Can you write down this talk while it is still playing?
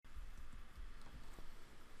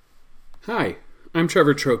Hi, I'm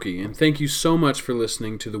Trevor Trokey, and thank you so much for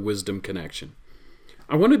listening to the Wisdom Connection.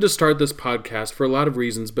 I wanted to start this podcast for a lot of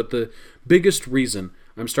reasons, but the biggest reason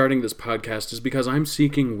I'm starting this podcast is because I'm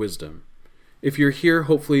seeking wisdom. If you're here,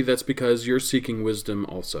 hopefully that's because you're seeking wisdom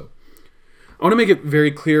also. I want to make it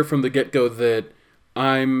very clear from the get-go that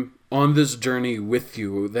I'm on this journey with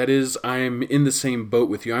you. That is, I'm in the same boat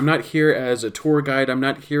with you. I'm not here as a tour guide. I'm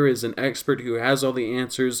not here as an expert who has all the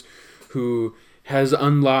answers, who has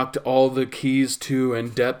unlocked all the keys to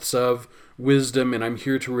and depths of wisdom, and I'm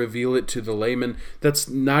here to reveal it to the layman. That's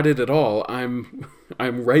not it at all. I'm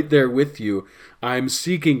right there with you. I'm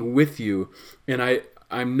seeking with you, and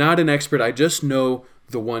I'm not an expert. I just know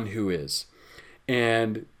the one who is.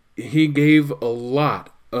 And he gave a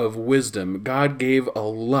lot of wisdom. God gave a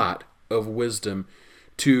lot of wisdom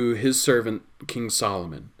to his servant King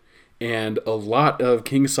Solomon. And a lot of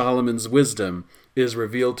King Solomon's wisdom is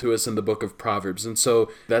revealed to us in the book of Proverbs. And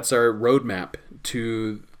so that's our roadmap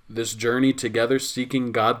to this journey together,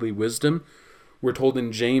 seeking godly wisdom. We're told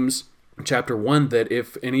in James chapter 1 that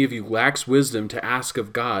if any of you lacks wisdom, to ask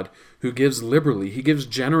of God, who gives liberally, he gives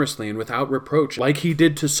generously and without reproach, like he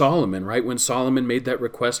did to Solomon, right? When Solomon made that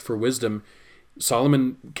request for wisdom,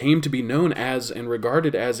 Solomon came to be known as and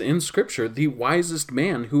regarded as in Scripture the wisest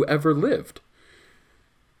man who ever lived.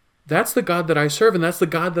 That's the God that I serve, and that's the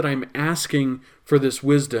God that I'm asking for this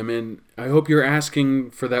wisdom. And I hope you're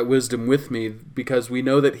asking for that wisdom with me, because we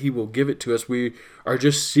know that he will give it to us. We are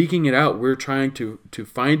just seeking it out. We're trying to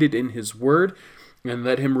find it in his word and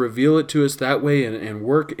let him reveal it to us that way and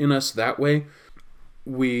work in us that way.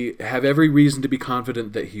 We have every reason to be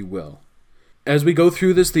confident that he will. As we go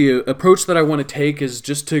through this, the approach that I want to take is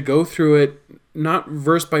just to go through it, not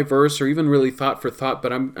verse by verse or even really thought for thought,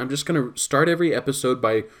 but I'm just going to start every episode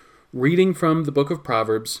by reading from the book of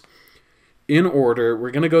Proverbs in order. We're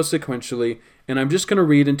going to go sequentially, and I'm just going to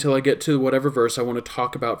read until I get to whatever verse I want to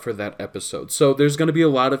talk about for that episode. So there's going to be a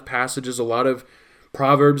lot of passages, a lot of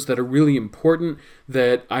Proverbs that are really important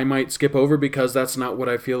that I might skip over because that's not what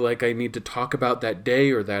I feel like I need to talk about that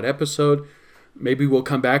day or that episode. Maybe we'll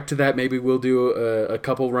come back to that. Maybe we'll do a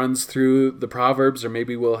couple runs through the Proverbs, or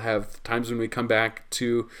maybe we'll have times when we come back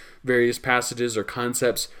to various passages or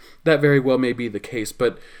concepts. That very well may be the case,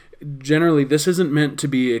 but generally, this isn't meant to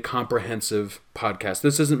be a comprehensive podcast.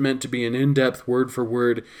 This isn't meant to be an in-depth,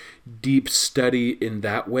 word-for-word, deep study in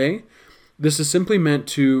that way. This is simply meant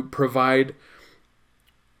to provide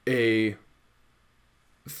a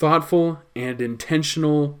thoughtful and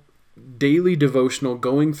intentional daily devotional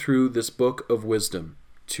going through this book of wisdom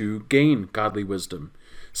to gain godly wisdom,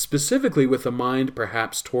 specifically with a mind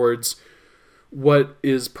perhaps towards what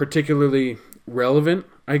is particularly relevant,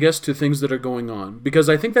 I guess, to things that are going on. Because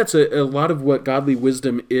I think that's a lot of what godly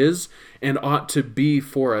wisdom is and ought to be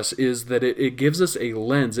for us, is that it gives us a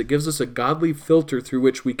lens, it gives us a godly filter through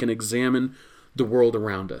which we can examine the world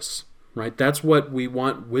around us, right? That's what we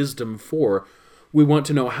want wisdom for. We want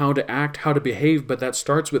to know how to act, how to behave, but that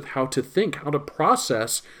starts with how to think, how to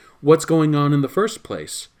process what's going on in the first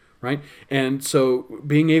place, right? And so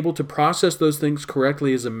being able to process those things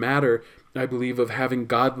correctly is a matter, I believe, of having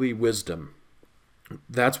godly wisdom.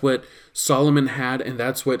 That's what Solomon had, and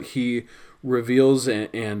that's what he reveals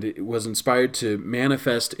and was inspired to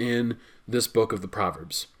manifest in this book of the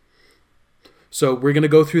Proverbs. So we're going to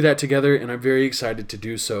go through that together, and I'm very excited to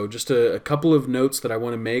do so. Just a couple of notes that I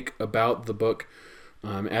want to make about the book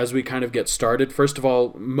as we kind of get started. First of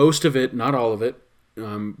all, most of it, not all of it,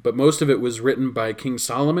 but most of it was written by King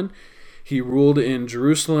Solomon. He ruled in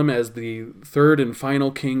Jerusalem as the third and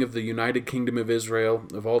final king of the United Kingdom of Israel,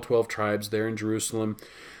 of all 12 tribes there in Jerusalem.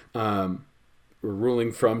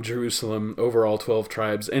 Ruling from Jerusalem over all 12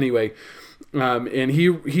 tribes. Anyway, and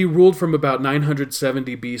he ruled from about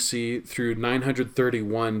 970 BC through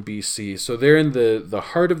 931 BC. So they're in the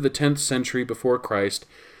heart of the 10th century before Christ.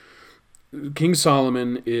 King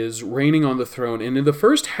Solomon is reigning on the throne, and in the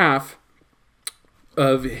first half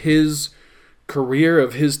of his career,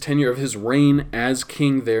 of his tenure, of his reign as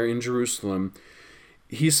king there in Jerusalem,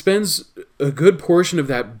 he spends a good portion of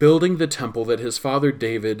that building the temple that his father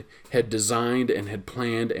David had designed and had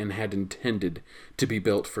planned and had intended to be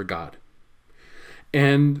built for God.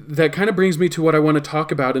 And that kind of brings me to what I want to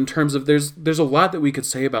talk about in terms of there's a lot that we could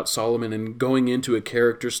say about Solomon, and going into a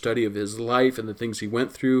character study of his life and the things he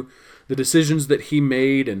went through, the decisions that he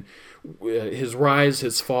made, and his rise,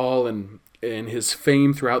 his fall, and his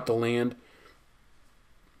fame throughout the land.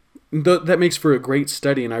 That makes for a great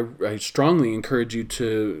study, and I strongly encourage you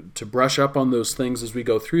to brush up on those things as we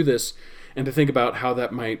go through this, and to think about how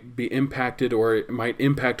that might be impacted, or it might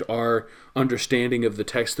impact our understanding of the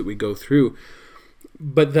text that we go through.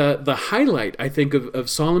 But the highlight, I think, of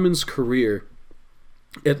Solomon's career,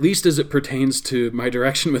 at least as it pertains to my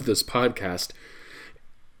direction with this podcast,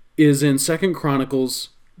 is in 2 Chronicles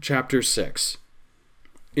chapter 6.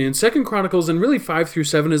 In 2 Chronicles, and really 5 through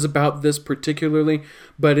 7 is about this particularly,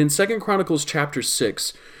 but in 2 Chronicles chapter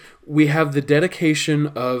 6, we have the dedication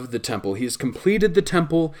of the temple. He's completed the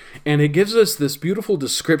temple, and it gives us this beautiful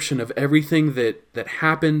description of everything that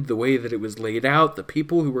happened, the way that it was laid out, the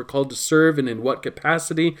people who were called to serve, and in what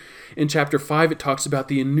capacity. In chapter 5, it talks about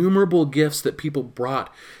the innumerable gifts that people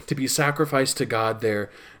brought to be sacrificed to God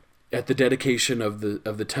there at the dedication of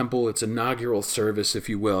the temple, its inaugural service, if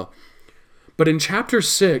you will. But in chapter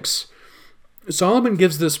 6, Solomon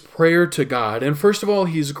gives this prayer to God, and first of all,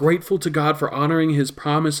 he's grateful to God for honoring his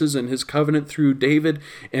promises and his covenant through David,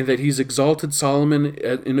 and that he's exalted Solomon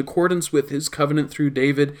in accordance with his covenant through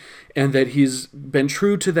David, and that he's been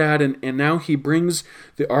true to that, and now he brings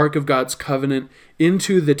the Ark of God's covenant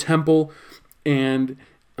into the temple, and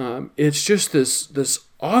it's just this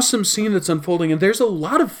awesome scene that's unfolding, and there's a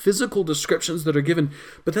lot of physical descriptions that are given,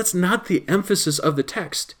 but that's not the emphasis of the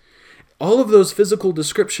text. All of those physical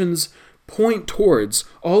descriptions point towards,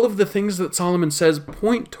 all of the things that Solomon says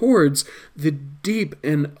point towards the deep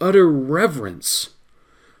and utter reverence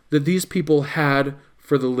that these people had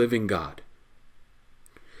for the living God.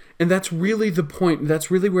 And that's really the point.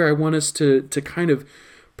 That's really where I want us to kind of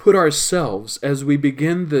put ourselves as we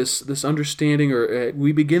begin this understanding, or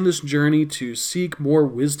we begin this journey to seek more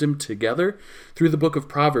wisdom together through the book of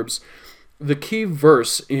Proverbs. The key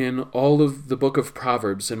verse in all of the book of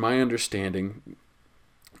Proverbs, in my understanding,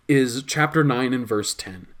 is chapter 9 and verse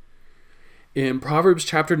 10. In Proverbs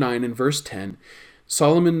chapter 9 and verse 10,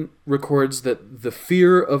 Solomon records that the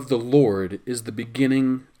fear of the Lord is the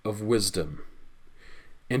beginning of wisdom,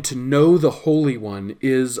 and to know the Holy One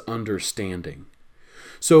is understanding.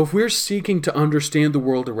 So if we're seeking to understand the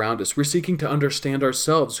world around us, we're seeking to understand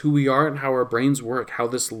ourselves, who we are and how our brains work, how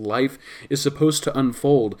this life is supposed to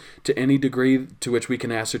unfold to any degree to which we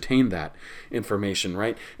can ascertain that information,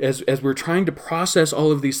 right? As we're trying to process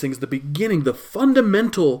all of these things, the beginning, the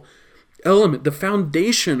fundamental element, the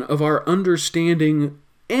foundation of our understanding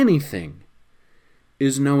anything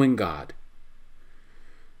is knowing God.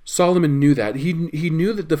 Solomon knew that. He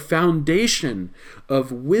knew that the foundation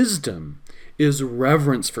of wisdom is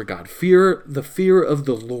reverence for God, the fear of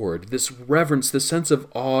the Lord, this reverence, this sense of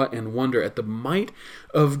awe and wonder at the might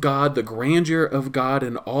of God, the grandeur of God,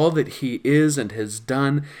 and all that He is and has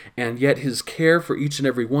done, and yet His care for each and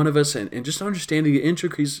every one of us, and just understanding the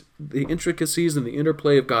intricacies and the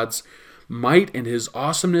interplay of God's might and His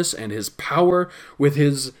awesomeness and His power with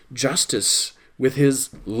His justice, with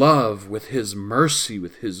His love, with His mercy,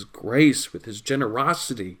 with His grace, with His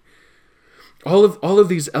generosity. All of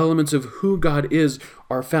these elements of who God is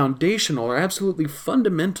are foundational, are absolutely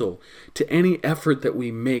fundamental to any effort that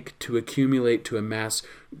we make to accumulate, to amass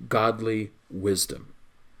godly wisdom.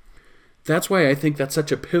 That's why I think that's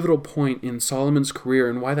such a pivotal point in Solomon's career,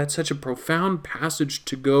 and why that's such a profound passage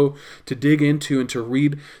to go to dig into and to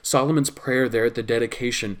read Solomon's prayer there at the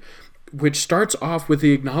dedication, which starts off with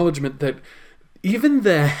the acknowledgement that even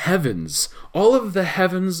the heavens, all of the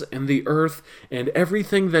heavens and the earth and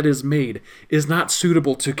everything that is made is not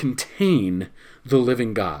suitable to contain the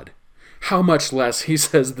living God. How much less, he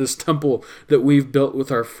says, this temple that we've built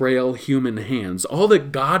with our frail human hands. All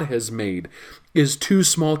that God has made is too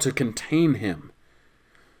small to contain Him.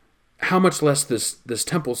 How much less this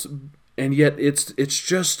temple, and yet it's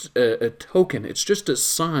just a token, it's just a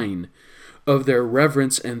sign of their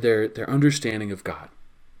reverence and their understanding of God.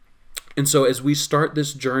 And so as we start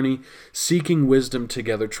this journey, seeking wisdom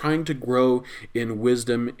together, trying to grow in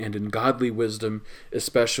wisdom and in godly wisdom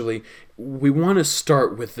especially, we want to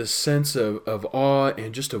start with this sense of awe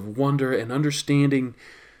and just of wonder and understanding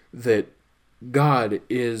that God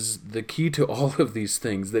is the key to all of these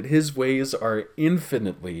things, that His ways are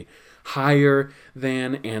infinitely higher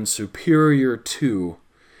than and superior to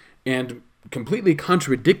and completely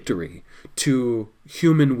contradictory to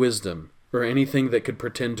human wisdom or anything that could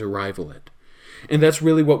pretend to rival it. And that's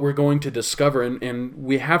really what we're going to discover, and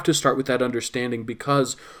we have to start with that understanding,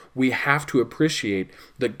 because we have to appreciate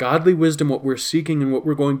that godly wisdom, what we're seeking and what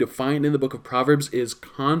we're going to find in the book of Proverbs, is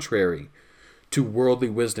contrary to worldly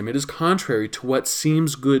wisdom. It is contrary to what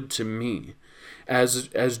seems good to me. As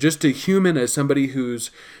just a human, as somebody who's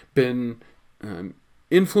been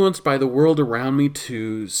influenced by the world around me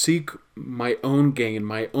to seek my own gain,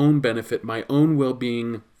 my own benefit, my own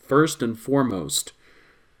well-being first and foremost,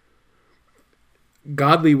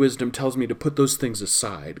 godly wisdom tells me to put those things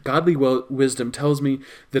aside. Godly wisdom tells me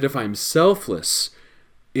that if I'm selfless,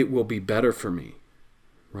 it will be better for me.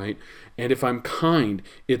 right? And if I'm kind,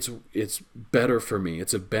 it's better for me.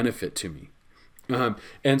 It's a benefit to me.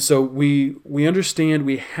 And so we understand,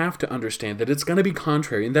 we have to understand that it's going to be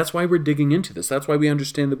contrary, and that's why we're digging into this. That's why we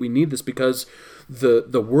understand that we need this, because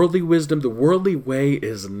the worldly wisdom, the worldly way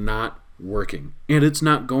is not working, and it's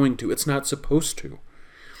not going to. It's not supposed to.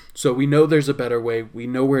 So we know there's a better way. We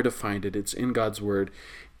know where to find it. It's in God's Word,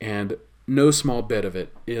 and no small bit of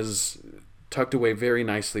it is tucked away very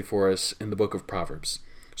nicely for us in the book of Proverbs.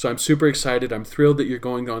 So I'm super excited. I'm thrilled that you're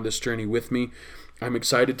going on this journey with me. I'm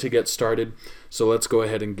excited to get started, so let's go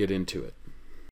ahead and get into it.